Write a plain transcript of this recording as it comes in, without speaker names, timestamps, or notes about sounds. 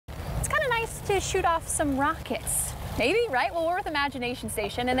to shoot off some rockets. Maybe, right? Well, we're with Imagination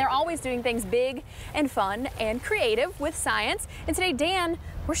Station, and they're always doing things big and fun and creative with science. And today, Dan,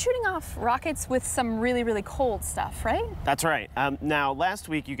 we're shooting off rockets with some really, really cold stuff, right? That's right. Now, last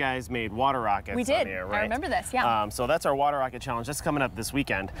week you guys made water rockets. We did. On here, right? I remember this, yeah. So that's our water rocket challenge. That's coming up this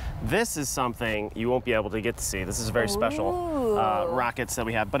weekend. This is something you won't be able to get to see. This is a very special rockets that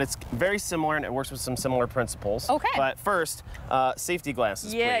we have, but it's very similar and it works with some similar principles. Okay. But first, safety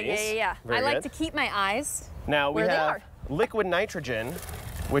glasses, please. Yeah. Very I like good. to keep my eyes now we where have they are. Liquid nitrogen,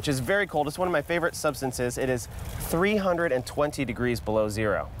 which is very cold. It's one of my favorite substances. It is 320 degrees below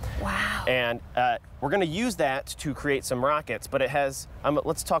zero. Wow. And we're going to use that to create some rockets, but it has,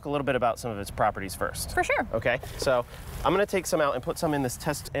 let's talk a little bit about some of its properties first. For sure. Okay, so I'm going to take some out and put some in this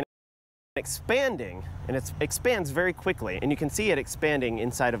test, and expanding, and it expands very quickly, and you can see it expanding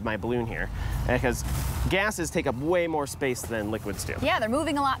inside of my balloon here, because gases take up way more space than liquids do. Yeah, they're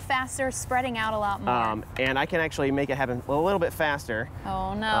moving a lot faster, spreading out a lot more. And I can actually make it happen a little bit faster.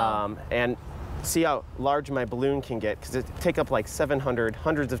 Oh no. And see how large my balloon can get, because it take up like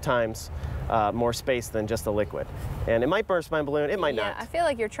hundreds of times more space than just a liquid. And it might burst my balloon, it might not. I feel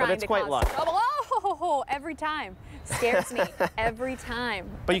like you're trying to quite cause trouble. Oh, every time. Scares me every time.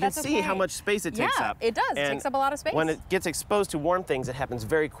 But you can see how much space it takes up. Yeah, it does. And it takes up a lot of space. When it gets exposed to warm things, it happens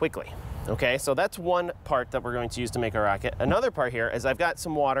very quickly. Okay, so that's one part that we're going to use to make a rocket. Another part here is I've got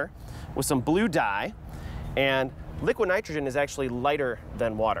some water with some blue dye, and liquid nitrogen is actually lighter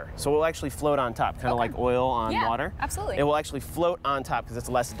than water. So it will actually float on top, kind of like oil on water. Absolutely. It will actually float on top because it's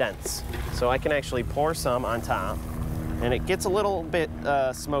less dense. So I can actually pour some on top, and it gets a little bit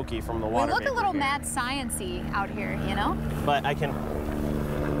smoky from the water. We look a little mad science-y out here, you know? But I can,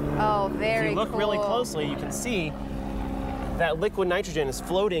 oh, very if you look cool. really closely, you can see that liquid nitrogen is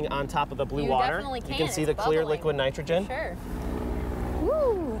floating on top of the blue water. Definitely can. You can see the clear liquid nitrogen sure.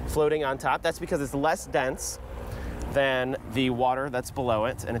 Woo. floating on top. That's because it's less dense than the water that's below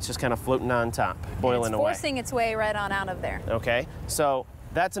it, and it's just kind of floating on top, boiling away. It's forcing its way right on out of there. Okay, so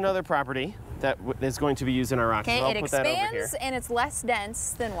that's another property that is going to be used in our rocket. Okay, so I'll it put that over here. expands and it's less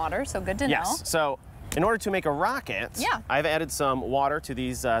dense than water, so good to know. Yes, so in order to make a rocket, I've added some water to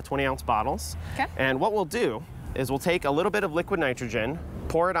these 20-ounce bottles. Okay. And what we'll do is we'll take a little bit of liquid nitrogen,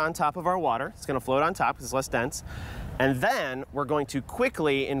 pour it on top of our water. It's going to float on top because it's less dense. And then we're going to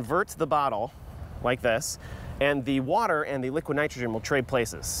quickly invert the bottle like this, and the water and the liquid nitrogen will trade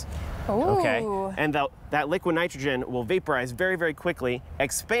places. Ooh. Okay, and that liquid nitrogen will vaporize very, very quickly,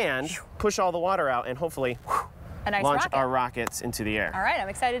 expand, push all the water out, and hopefully launch our rockets into the air. All right, I'm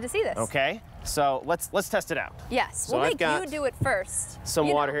excited to see this. Okay, so let's test it out. Yes, so we'll make you do it first. Some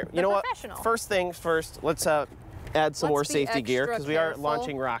water here. You know what? First things first, let's add some more safety gear, because we are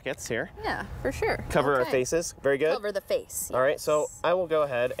launching rockets here. Yeah, for sure. Cover our faces. Very good. Cover the face. Yes. All right, so I will go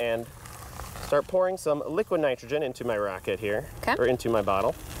ahead and start pouring some liquid nitrogen into my rocket here, or into my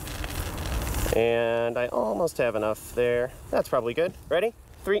bottle. And I almost have enough there. That's probably good. Ready?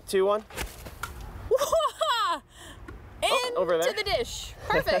 3, 2, 1. Over there. Into the dish.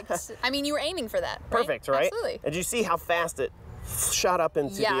 Perfect. I mean, you were aiming for that. Right? Perfect, right? Absolutely. And you see how fast it shot up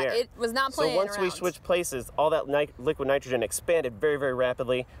into the air? Yeah, it was not playing around. So once we switched places, all that liquid nitrogen expanded very, very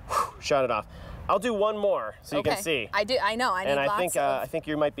rapidly, shot it off. I'll do one more so you can see. I know. I need lots of... I think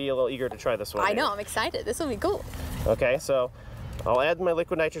you might be a little eager to try this one. I know. I'm excited. This will be cool. Okay, so I'll add my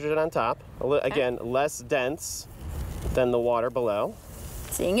liquid nitrogen on top. Again, less dense than the water below.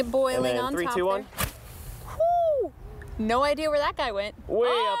 Seeing it boiling on top. 3, 2, 1. Woo! No idea where that guy went. Way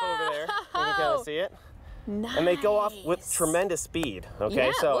up over there. You can kind of see it. Nice. And they go off with tremendous speed. Okay,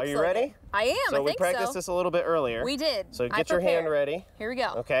 yeah, so are you ready? I am. So we practiced this a little bit earlier. We did. So get your hand ready. Here we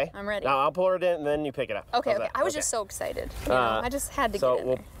go. Okay. I'm ready. Now I'll pour it in and then you pick it up. Okay. I was just so excited. You know, I just had to get in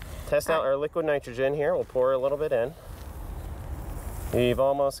there. So we'll test out our liquid nitrogen here. We'll pour a little bit in. We've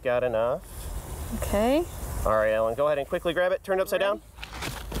almost got enough. Okay. All right, Ellen, go ahead and quickly grab it. Turn it upside down.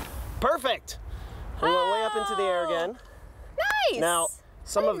 Perfect. We went way up into the air again. Nice. Now,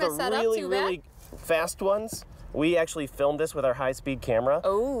 some of the really fast ones, we actually filmed this with our high-speed camera.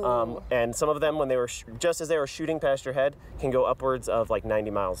 Oh. And some of them, when they were just as they were shooting past your head, can go upwards of like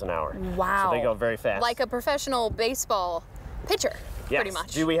 90 miles an hour. Wow. So they go very fast. Like a professional baseball pitcher, pretty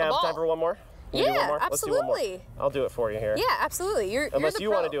much. Do we have time for one more? Yeah, absolutely. Let's do one more. I'll do it for you here. Yeah, absolutely. Unless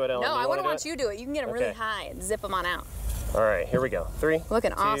you want to do it, Ellen. No, I wouldn't want you to do it. You can get them really high and zip them on out. All right, here we go. 3,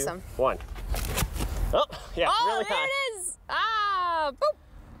 Looking 2, awesome. 1. Oh, yeah, really high. There it is. Ah, boop.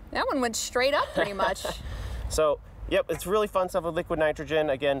 That one went straight up pretty much. So Yep, it's really fun stuff with liquid nitrogen.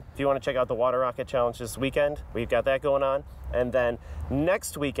 Again, if you want to check out the water rocket challenge this weekend, we've got that going on. And then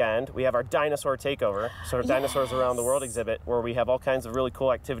next weekend, we have our dinosaur takeover, sort of Dinosaurs Around the World exhibit, where we have all kinds of really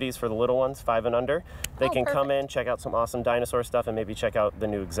cool activities for the little ones, 5 and under. They can come in, check out some awesome dinosaur stuff, and maybe check out the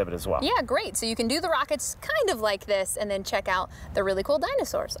new exhibit as well. Yeah, great. So you can do the rockets kind of like this, and then check out the really cool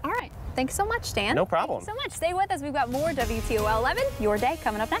dinosaurs. All right. Thanks so much, Dan. No problem. Thank you so much. Stay with us. We've got more WTOL 11, Your Day,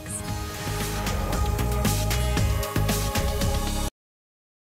 coming up next.